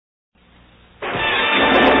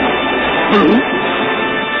Uncle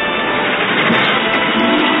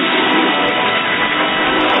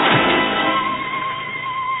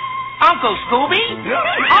Scooby?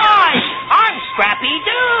 Hi, I'm Scrappy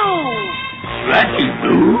Doo. Scrappy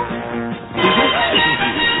Doo?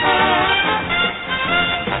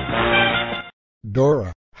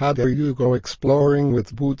 Dora, how dare you go exploring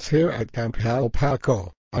with Boots here at Camp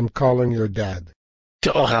Alpaco? I'm calling your dad.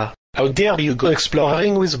 Dora, how dare you go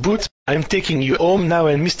exploring with Boots? I'm taking you home now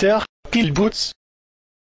and Mr. Kill Boots.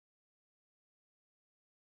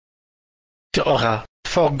 Dora,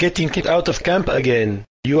 for getting kicked out of camp again.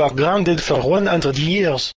 You are grounded for 100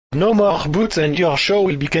 years. No more Boots and your show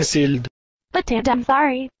will be cancelled. But Dad, I'm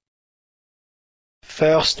sorry.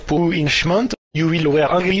 First punishment, you will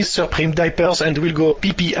wear ugly Supreme diapers and will go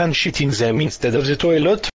pee-pee and shit in them instead of the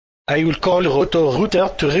toilet. I will call Roto-Rooter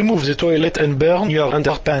to remove the toilet and burn your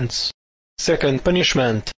underpants. Second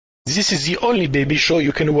punishment. This is the only baby show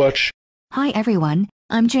you can watch. Hi everyone,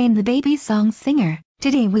 I'm Jane the baby song singer.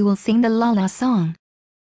 Today we will sing the La La song.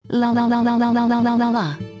 La la la la la la la la la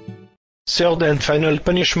la. Third and final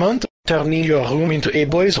punishment, turning your room into a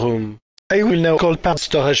boy's room. I will now call Part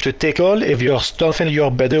Storage to take all of your stuff and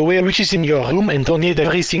your bed away which is in your room and donate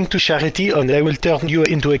everything to charity, and I will turn you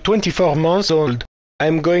into a 24-month-old.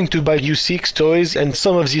 I'm going to buy you 6 toys and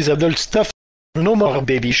some of these adult stuff. No more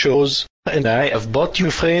baby shows. And I have bought you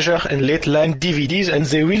Frasier and Late Line DVDs, and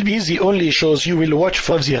they will be the only shows you will watch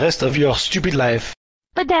for the rest of your stupid life.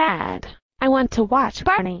 But Dad, I want to watch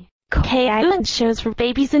Barney, K-Island shows for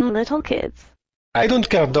babies and little kids. I don't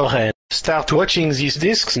care, Dora. Start watching these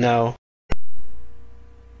discs now.